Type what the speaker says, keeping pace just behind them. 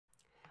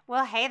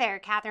Well, hey there,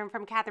 Catherine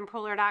from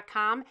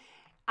CatherinePruler.com.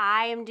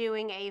 I am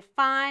doing a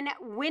fun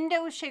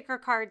window shaker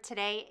card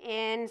today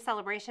in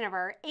celebration of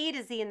our A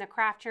to Z in the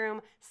Craft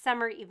Room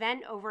summer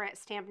event over at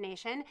Stamp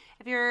Nation.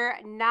 If you're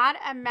not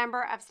a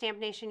member of Stamp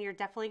Nation, you're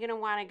definitely going to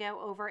want to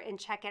go over and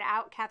check it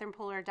out,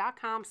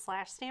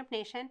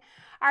 CatherinePruler.com/StampNation.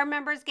 Our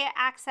members get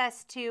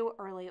access to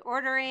early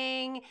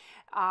ordering,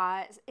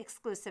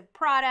 exclusive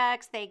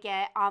products, they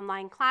get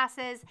online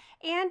classes,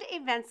 and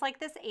events like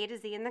this A to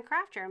Z in the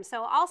Craft Room.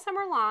 So all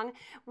summer long,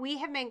 we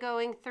have been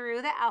going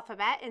through the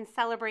alphabet and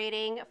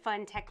celebrating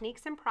fun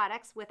techniques and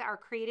products with our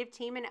creative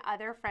team and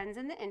other friends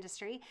in the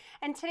industry.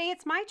 And today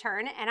it's my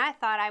turn, and I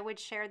thought I would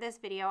share this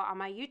video on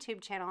my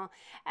YouTube channel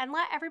and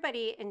let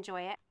everybody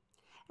enjoy it.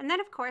 And then,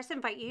 of course,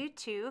 invite you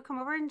to come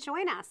over and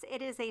join us.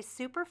 It is a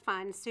super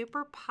fun,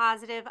 super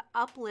positive,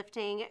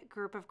 uplifting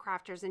group of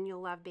crafters, and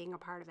you'll love being a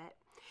part of it.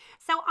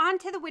 So on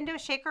to the window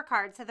shaker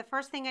card. So the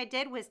first thing I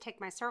did was take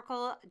my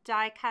circle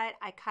die cut.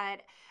 I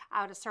cut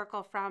out a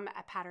circle from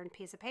a patterned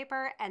piece of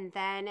paper and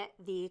then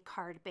the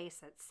card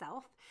base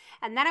itself.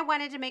 And then I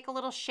wanted to make a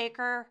little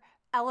shaker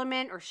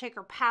element or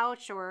shaker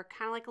pouch or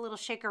kind of like a little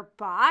shaker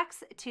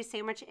box to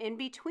sandwich in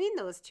between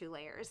those two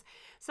layers.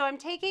 So I'm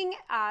taking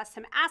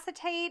some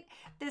acetate.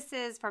 This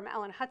is from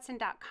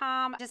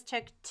ellenhudson.com. Just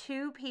took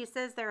two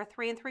pieces. They're a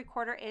 3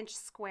 3/4 inch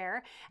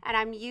square, and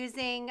I'm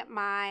using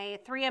my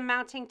 3M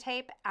mounting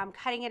tape. I'm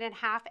cutting it in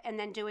half and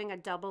then doing a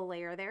double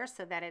layer there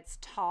so that it's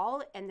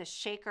tall and the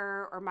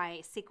shaker or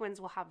my sequins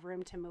will have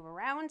room to move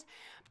around.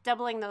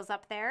 Doubling those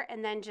up there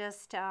and then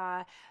just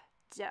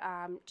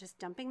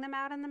dumping them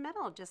out in the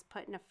middle, just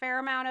putting a fair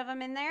amount of them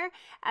in there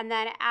and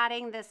then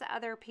adding this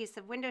other piece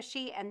of window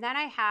sheet, and then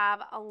I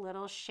have a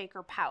little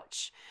shaker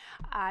pouch.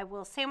 I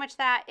will sandwich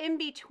that in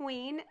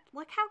between.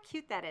 Look how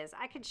cute that is.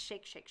 I could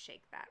shake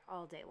that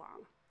all day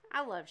long.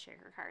 I love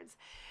shaker cards.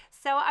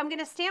 So I'm going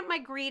to stamp my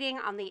greeting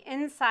on the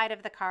inside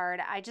of the card.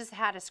 I just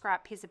had a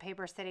scrap piece of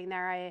paper sitting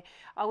there. I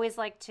always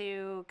like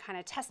to kind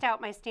of test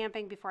out my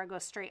stamping before I go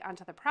straight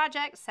onto the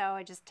project. So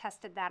I just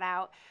tested that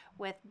out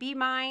with Be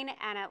Mine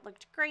and it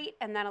looked great.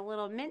 And then a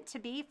little mint to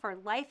be for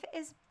life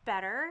is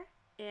better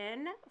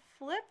in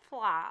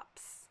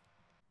flip-flops.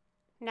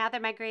 Now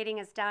that my grading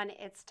is done,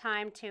 it's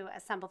time to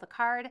assemble the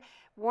card.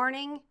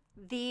 Warning,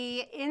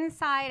 the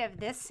inside of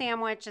this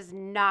sandwich is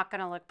not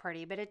going to look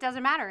pretty, but it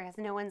doesn't matter because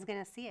no one's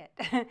going to see it.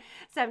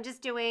 So I'm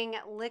just doing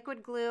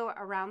liquid glue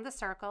around the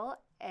circle,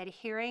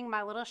 adhering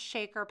my little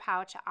shaker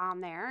pouch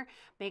on there,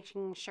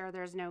 making sure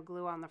there's no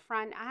glue on the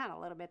front. I had a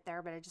little bit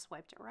there, but I just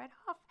wiped it right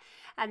off.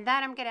 And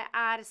then I'm going to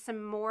add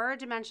some more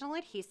dimensional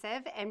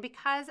adhesive. And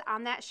because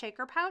on that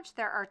shaker pouch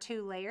there are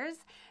 2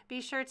 layers,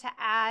 be sure to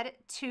add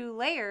 2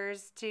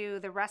 layers to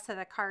the rest of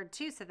the card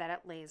too so that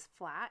it lays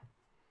flat.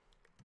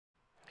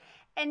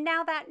 And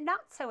now that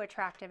not so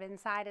attractive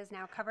inside is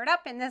now covered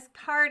up and this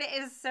card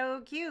is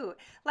so cute.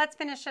 Let's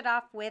finish it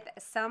off with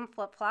some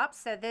flip-flops.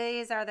 So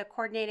these are the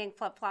coordinating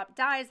flip-flop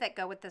dies that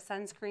go with the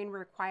Sunscreen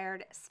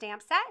required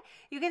stamp set.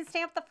 You can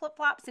stamp the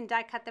flip-flops and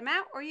die cut them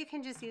out, or you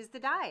can just use the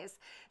dies.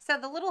 So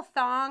the little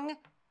thong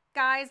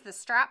guys, the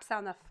straps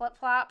on the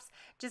flip-flops,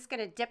 just going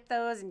to dip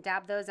those and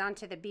dab those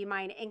onto the Be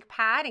Mine ink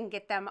pad and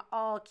get them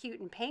all cute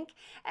and pink.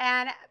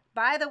 And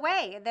by the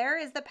way, there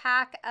is the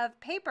pack of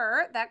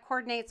paper that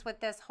coordinates with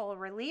this whole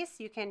release.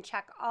 You can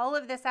check all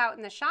of this out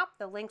in the shop.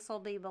 The links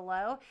will be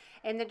below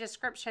in the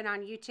description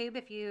on YouTube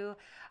if you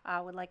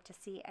would like to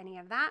see any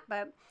of that.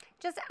 But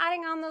just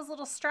adding on those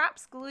little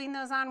straps, gluing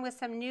those on with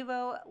some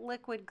Nuvo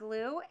liquid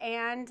glue,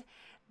 and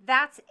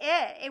that's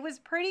it. It was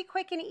pretty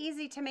quick and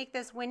easy to make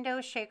this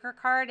window shaker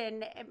card,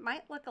 and it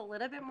might look a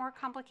little bit more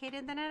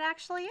complicated than it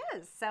actually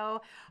is.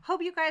 So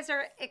hope you guys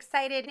are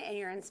excited and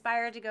you're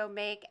inspired to go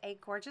make a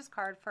gorgeous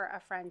card for a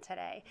friend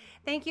today.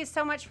 Thank you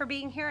so much for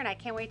being here, and I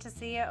can't wait to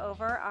see you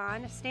over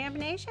on Stamp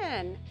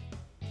Nation.